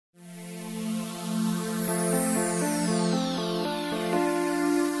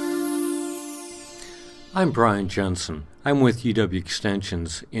I'm Bryan Jensen. I'm with UW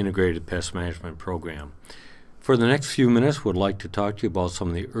Extension's Integrated Pest Management Program. For the next few minutes, we'd like to talk to you about some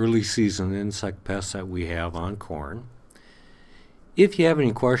of the early season insect pests that we have on corn. If you have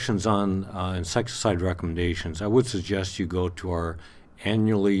any questions on insecticide recommendations, I would suggest you go to our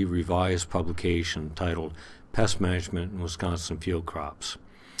annually revised publication titled Pest Management in Wisconsin Field Crops.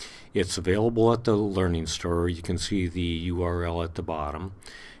 It's available at the Learning Store. You can see the URL at the bottom.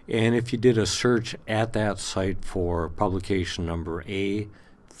 And if you did a search at that site for publication number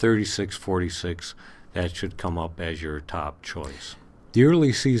A3646, that should come up as your top choice. The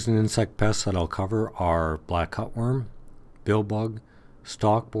early season insect pests that I'll cover are black cutworm, billbug,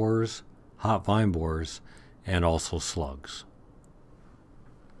 stalk borers, hopvine borers, and also slugs.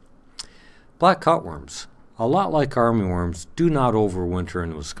 Black cutworms, a lot like armyworms, do not overwinter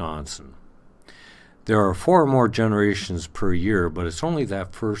in Wisconsin. There are 4 or more generations per year, but it's only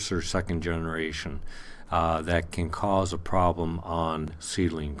that first or second generation that can cause a problem on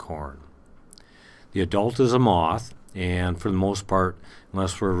seedling corn. The adult is a moth, and for the most part,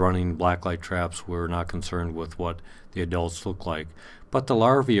 unless we're running blacklight traps, we're not concerned with what the adults look like. But the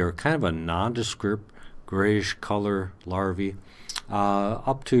larvae are kind of a nondescript grayish color larvae,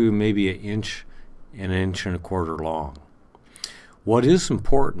 up to maybe an inch and a quarter long. What is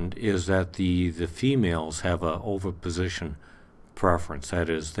important is that the females have a oviposition preference. That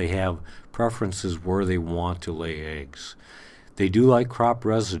is, they have preferences where they want to lay eggs. They do like crop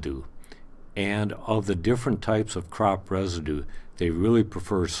residue, and of the different types of crop residue, they really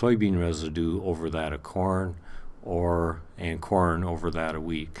prefer soybean residue over that of corn, and corn over that of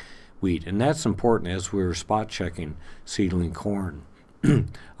wheat. And that's important as we're spot checking seedling corn.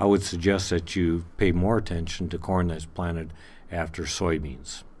 I would suggest that you pay more attention to corn that's planted after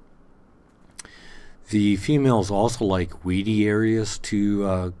soybeans. The females also like weedy areas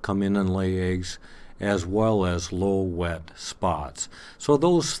to come in and lay eggs, as well as low wet spots. So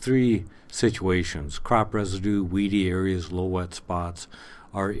those 3 situations, crop residue, weedy areas, low wet spots,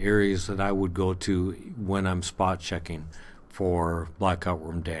 are areas that I would go to when I'm spot checking for black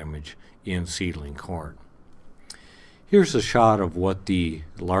cutworm damage in seedling corn. Here's a shot of what the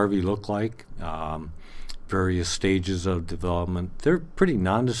larvae look like. Various stages of development. They're pretty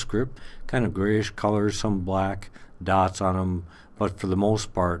nondescript, kind of grayish colors, some black dots on them, but for the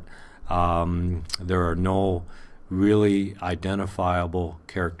most part, there are no really identifiable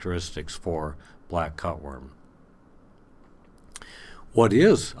characteristics for black cutworm. What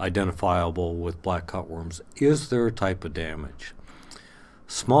is identifiable with black cutworms is their type of damage.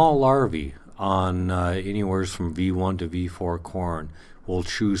 Small larvae on anywhere from V1 to V4 corn will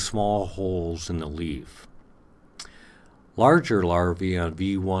chew small holes in the leaf. Larger larvae on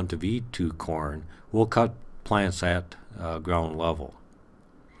V1 to V2 corn will cut plants at ground level.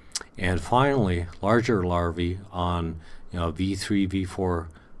 And finally, larger larvae on V3, V4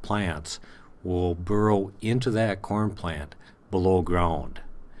 plants will burrow into that corn plant below ground.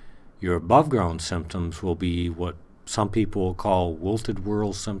 Your above ground symptoms will be what some people will call wilted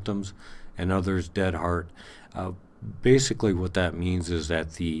whorl symptoms and others dead heart. Basically what that means is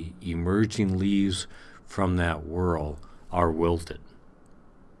that the emerging leaves from that whorl are wilted.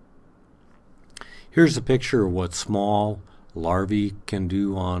 Here's a picture of what small larvae can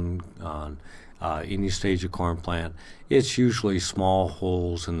do on any stage of corn plant. It's usually small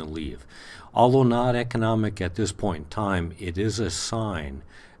holes in the leaf. Although not economic at this point in time, it is a sign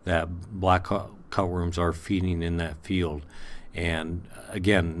that black cutworms are feeding in that field. And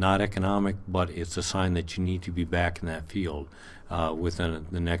again, not economic, but it's a sign that you need to be back in that field within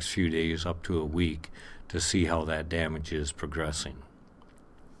the next few days up to a week to see how that damage is progressing.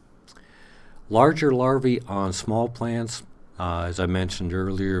 Larger larvae on small plants, as I mentioned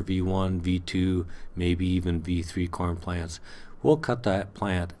earlier, V1, V2, maybe even V3 corn plants, will cut that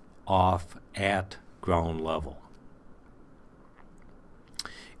plant off at ground level.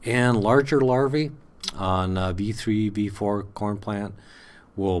 And larger larvae on V3, V4 corn plant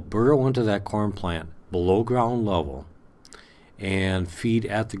will burrow into that corn plant below ground level and feed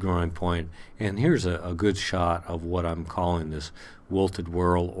at the growing point. And here's a good shot of what I'm calling this wilted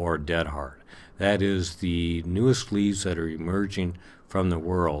whorl or dead heart. That is, the newest leaves that are emerging from the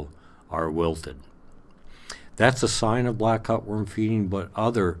whorl are wilted. That's a sign of black cutworm feeding, but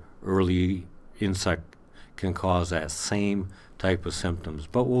other early insect can cause that same type of symptoms.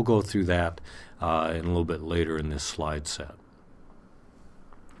 But we'll go through that in a little bit later in this slide set.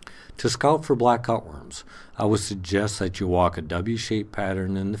 To scout for black cutworms, I would suggest that you walk a W-shaped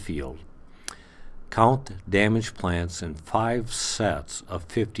pattern in the field. Count damaged plants in 5 sets of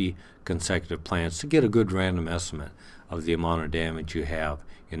 50 consecutive plants to get a good random estimate of the amount of damage you have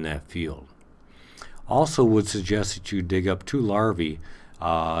in that field. Also would suggest that you dig up 2 larvae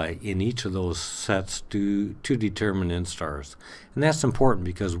in each of those sets to determine instars. And that's important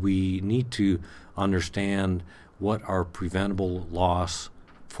because we need to understand what our preventable loss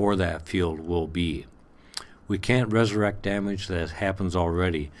for that field will be. We can't resurrect damage that happens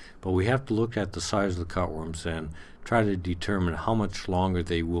already, but we have to look at the size of the cutworms and try to determine how much longer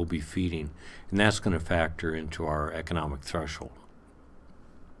they will be feeding, and that's going to factor into our economic threshold.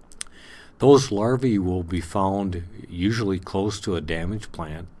 Those larvae will be found usually close to a damaged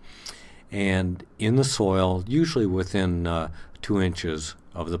plant and in the soil, usually within 2 inches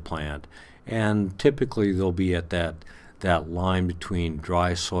of the plant, and typically they'll be at that line between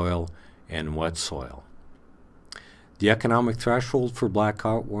dry soil and wet soil. The economic threshold for black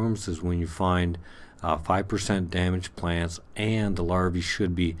cutworms is when you find 5% damaged plants and the larvae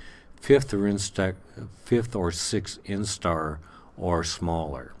should be 5th or 6th instar or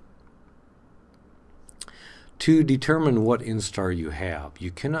smaller. To determine what instar you have,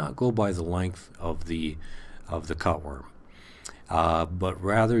 you cannot go by the length of the cutworm, but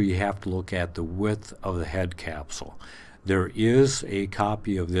rather you have to look at the width of the head capsule. There is a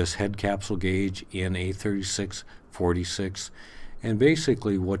copy of this head capsule gauge in A3646, and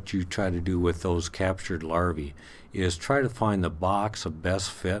basically what you try to do with those captured larvae is try to find the box of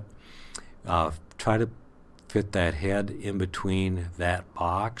best fit, try to fit that head in between that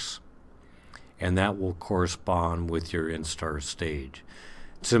box, and that will correspond with your instar stage.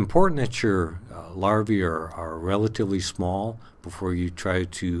 It's important that your larvae are relatively small before you try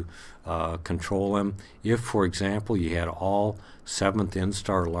to control them. If, for example, you had all 7th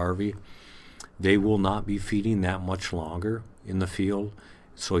instar larvae, they will not be feeding that much longer in the field,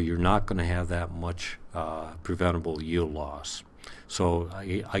 so you're not going to have that much preventable yield loss. So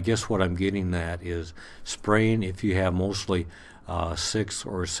I guess what I'm getting at is spraying, if you have mostly 6th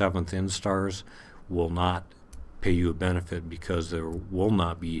or 7th instars, will not pay you a benefit because there will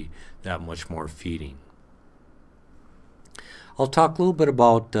not be that much more feeding. I'll talk a little bit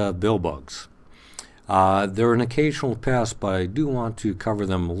about billbugs. They're an occasional pest, but I do want to cover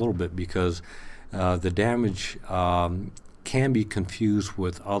them a little bit because the damage can be confused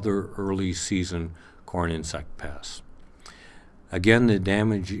with other early season corn insect pests. Again, the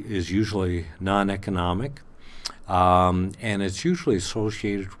damage is usually non-economic, and it's usually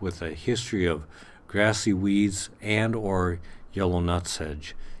associated with a history of grassy weeds and or yellow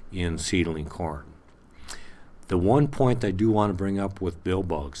nutsedge in seedling corn. The one point I do want to bring up with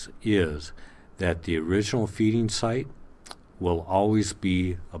billbugs is that the original feeding site will always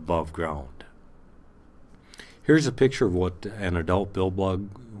be above ground. Here's a picture of what an adult billbug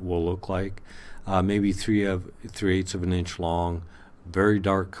will look like. Maybe 3/8 of an inch long, very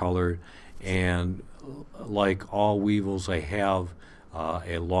dark colored, and like all weevils, they have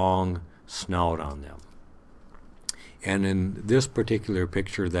a long snout on them. And in this particular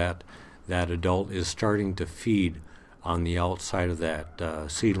picture, that adult is starting to feed on the outside of that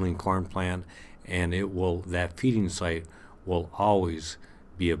seedling corn plant, and that feeding site will always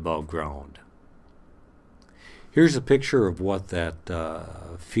be above ground. Here's a picture of what that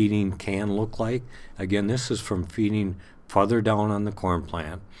feeding can look like. Again, this is from feeding farther down on the corn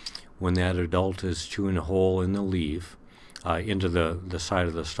plant when that adult is chewing a hole in the leaf, into the side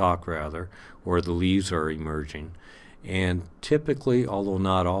of the stalk rather, where the leaves are emerging. And typically, although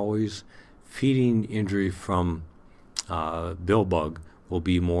not always, feeding injury from billbug will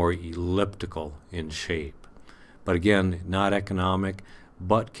be more elliptical in shape. But again, not economic,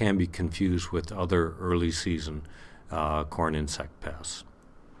 but can be confused with other early season corn insect pests.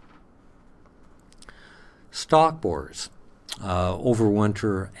 Stalk borers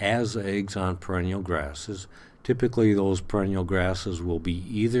overwinter as eggs on perennial grasses. Typically those perennial grasses will be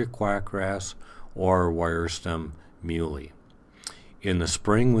either quackgrass or wire stem muley. In the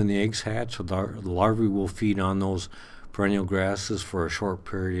spring when the eggs hatch, the larvae will feed on those perennial grasses for a short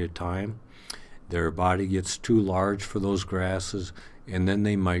period of time. Their body gets too large for those grasses, and then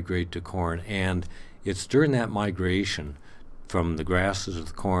they migrate to corn. And it's during that migration from the grasses to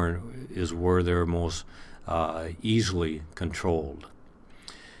the corn is where they're most easily controlled.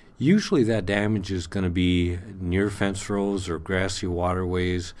 Usually that damage is going to be near fence rows or grassy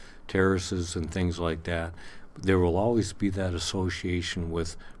waterways, terraces, and things like that. There will always be that association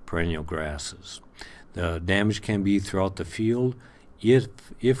with perennial grasses. The damage can be throughout the field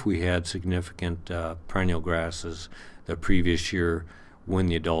if we had significant perennial grasses the previous year when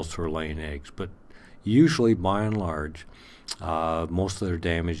the adults were laying eggs. But usually, by and large, most of their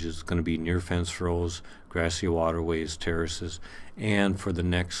damage is going to be near fence rows, grassy waterways, terraces, and for the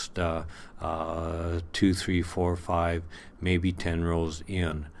next 2, 3, 4, 5, maybe 10 rows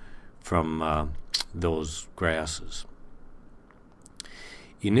in from those grasses.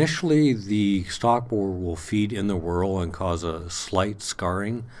 Initially, the stalk borer will feed in the whorl and cause a slight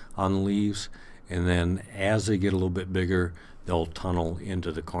scarring on the leaves, and then as they get a little bit bigger, they'll tunnel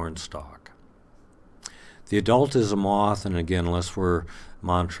into the corn stalk. The adult is a moth, and again, unless we're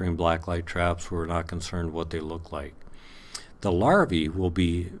monitoring blacklight traps, we're not concerned what they look like. The larvae will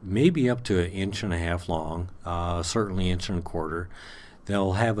be maybe up to 1.5 inches long, certainly 1.25 inches.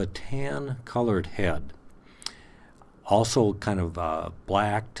 They'll have a tan-colored head. Also kind of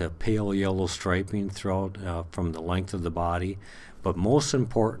black to pale yellow striping throughout from the length of the body. But most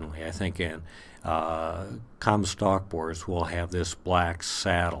importantly, I think common stalk borers will have this black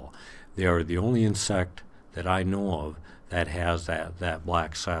saddle. They are the only insect that I know of that has that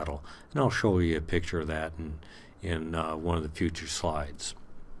black saddle. And I'll show you a picture of that in one of the future slides.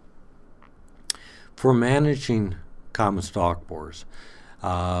 For managing common stalk borers,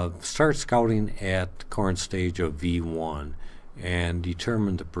 start scouting at corn stage of V1 and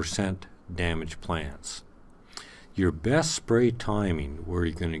determine the percent damaged plants. Your best spray timing, where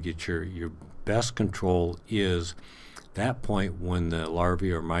you're going to get your best control, is that point when the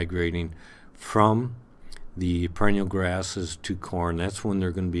larvae are migrating from the perennial grasses to corn. That's when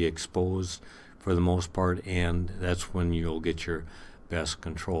they're going to be exposed for the most part, and that's when you'll get your best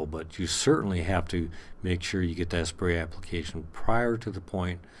control. But you certainly have to make sure you get that spray application prior to the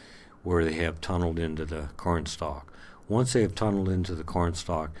point where they have tunneled into the corn stalk. Once they have tunneled into the corn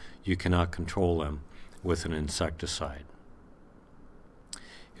stalk, you cannot control them with an insecticide.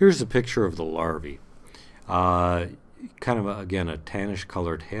 Here's a picture of the larvae. Kind of again a tannish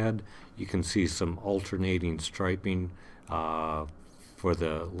colored head. You can see some alternating striping for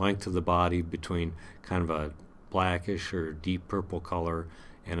the length of the body between kind of a blackish or deep purple color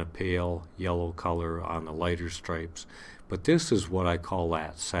and a pale yellow color on the lighter stripes. But this is what I call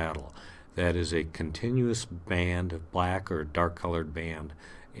that saddle. That is a continuous band of black or dark colored band,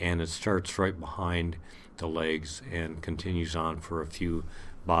 and it starts right behind the legs and continues on for a few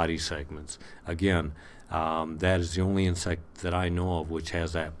body segments. Again, that is the only insect that I know of which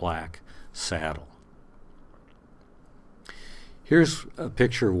has that black saddle. Here's a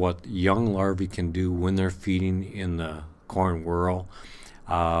picture of what young larvae can do when they're feeding in the corn whorl.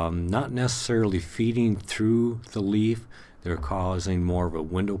 Not necessarily feeding through the leaf. They're causing more of a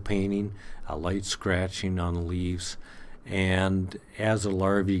window painting, a light scratching on the leaves. And as the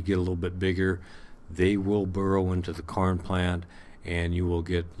larvae get a little bit bigger, they will burrow into the corn plant, and you will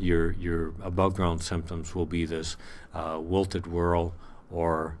get your above ground symptoms will be this wilted whorl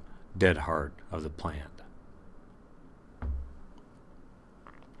or dead heart of the plant.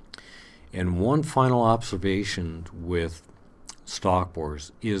 And one final observation with stalk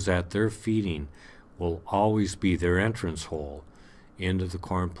borers is that their feeding will always be, their entrance hole into the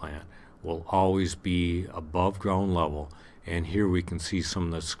corn plant will always be above ground level. And here we can see some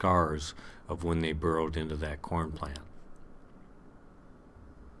of the scars of when they burrowed into that corn plant.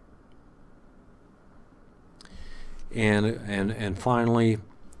 And finally,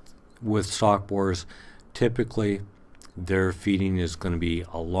 with stalk borers, typically their feeding is going to be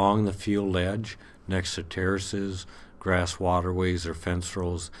along the field edge, next to terraces, grass waterways, or fence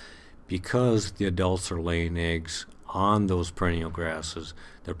rows, because the adults are laying eggs on those perennial grasses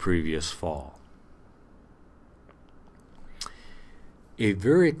the previous fall. A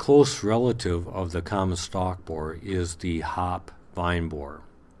very close relative of the common stalk borer is the hopvine borer.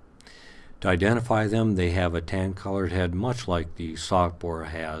 To identify them, they have a tan-colored head, much like the stalk borer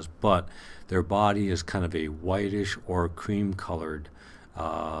has, but their body is kind of a whitish or cream-colored,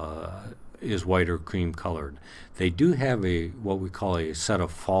 is white or cream-colored. They do have what we call a set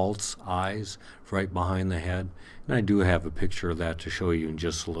of false eyes right behind the head, and I do have a picture of that to show you in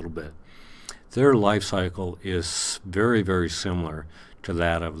just a little bit. Their life cycle is very, very similar to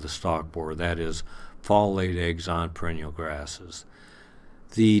that of the stalk borer. That is, fall-laid eggs on perennial grasses.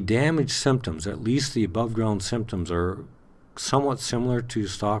 The damage symptoms, at least the above-ground symptoms, are somewhat similar to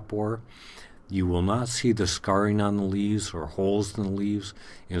stalk borer. You will not see the scarring on the leaves or holes in the leaves.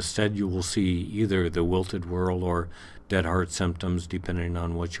 Instead, you will see either the wilted whorl or dead heart symptoms, depending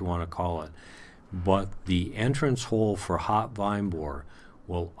on what you want to call it. But the entrance hole for hopvine borer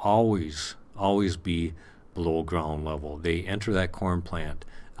will always be below ground level. They enter that corn plant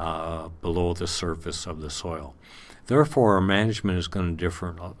below the surface of the soil. Therefore, our management is going to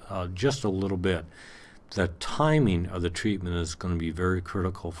differ just a little bit. The timing of the treatment is going to be very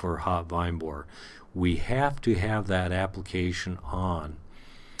critical for hopvine borer. We have to have that application on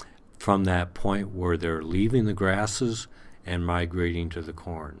from that point where they're leaving the grasses and migrating to the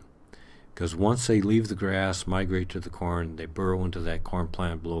corn. because once they leave the grass, migrate to the corn, they burrow into that corn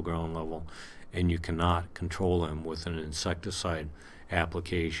plant below ground level, and you cannot control them with an insecticide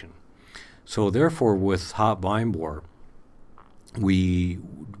application. So therefore, with hopvine borer, we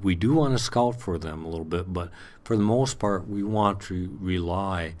do want to scout for them a little bit, but for the most part, we want to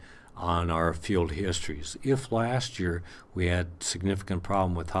rely on our field histories. If last year we had significant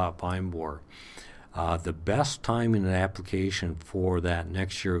problem with hopvine borer, the best timing and application for that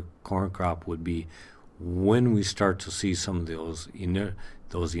next year corn crop would be when we start to see some of those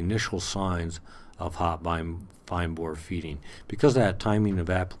initial signs of hopvine borer feeding. Because that timing of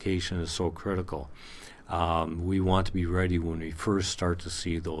application is so critical, we want to be ready when we first start to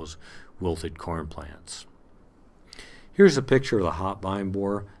see those wilted corn plants. Here's a picture of the hopvine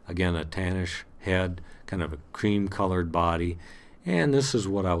borer. Again, a tannish head, kind of a cream colored body. And this is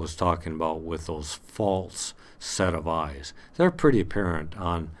what I was talking about with those false set of eyes. They're pretty apparent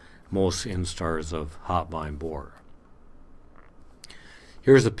on most instars of hopvine borer.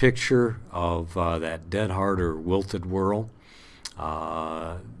 Here's a picture of that dead heart or wilted whorl.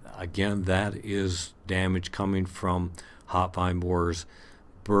 Again, that is damage coming from hopvine borers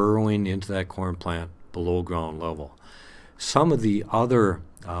burrowing into that corn plant below ground level. Some of the other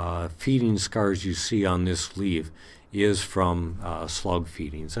feeding scars you see on this leaf is from slug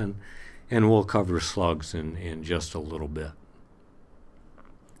feedings, and we'll cover slugs in just a little bit.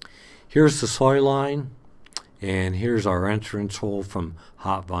 Here's the soil line, and here's our entrance hole from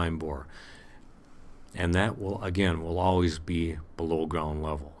hopvine borer, and that will always be below ground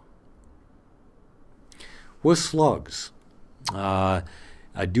level. With slugs,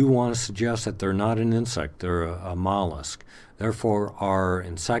 I do want to suggest that they're not an insect, they're a mollusk. Therefore, our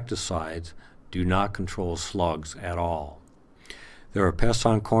insecticides do not control slugs at all. There are pests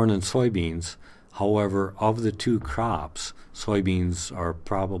on corn and soybeans. However, of the two crops, soybeans are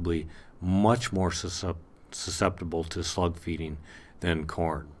probably much more susceptible to slug feeding than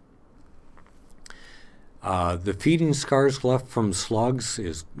corn. The feeding scars left from slugs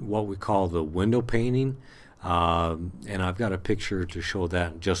is what we call the window painting. And I've got a picture to show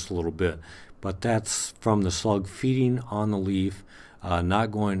that in just a little bit. But that's from the slug feeding on the leaf,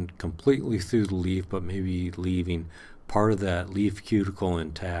 not going completely through the leaf, but maybe leaving part of that leaf cuticle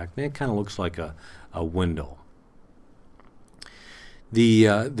intact. And it kind of looks like a window.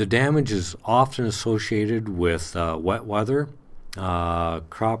 The damage is often associated with wet weather,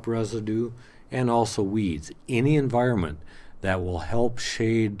 crop residue, and also weeds. Any environment that will help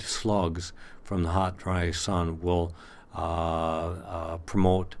shade slugs from the hot, dry sun will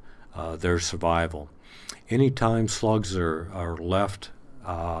promote their survival. Anytime slugs are left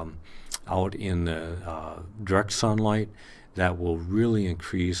out in the direct sunlight, that will really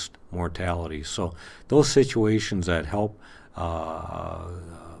increase mortality. So those situations that help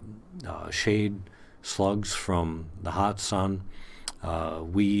shade slugs from the hot sun,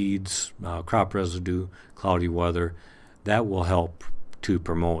 weeds, crop residue, cloudy weather, that will help to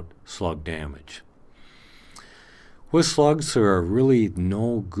promote slug damage. With slugs, there are really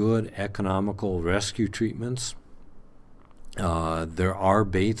no good economical rescue treatments. There are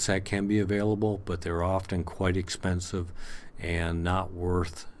baits that can be available, but they're often quite expensive and not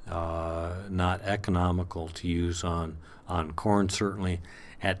economical to use on corn, certainly.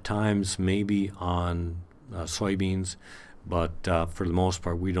 At times, maybe on soybeans, but for the most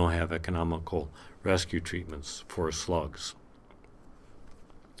part, we don't have economical rescue treatments for slugs.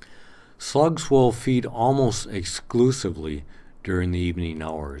 Slugs will feed almost exclusively during the evening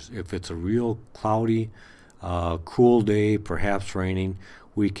hours. If it's a real cloudy, cool day, perhaps raining,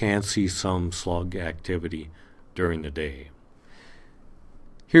 we can see some slug activity during the day.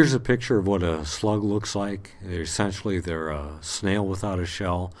 Here's a picture of what a slug looks like. They're a snail without a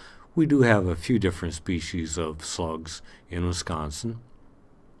shell. We do have a few different species of slugs in Wisconsin.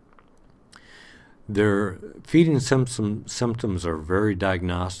 Their feeding symptoms are very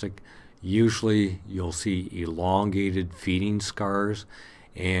diagnostic. Usually you'll see elongated feeding scars,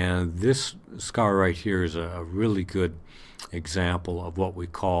 and this scar right here is a really good example of what we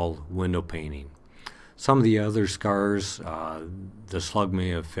call window painting. Some of the other scars, the slug may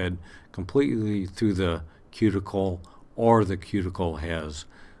have fed completely through the cuticle, or the cuticle has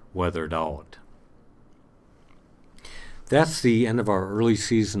weathered out. That's the end of our early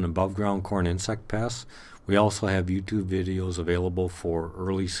season above ground corn insect pests. We also have YouTube videos available for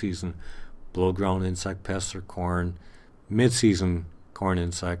early season below ground insect pests or corn, mid-season corn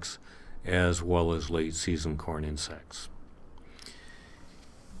insects, as well as late season corn insects.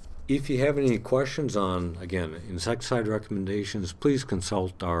 If you have any questions on, again, insecticide recommendations, please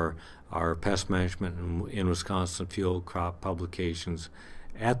consult our pest management in Wisconsin field crop publications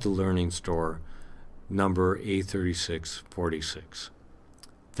at the Learning Store, number A3646.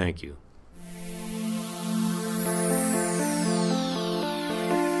 Thank you.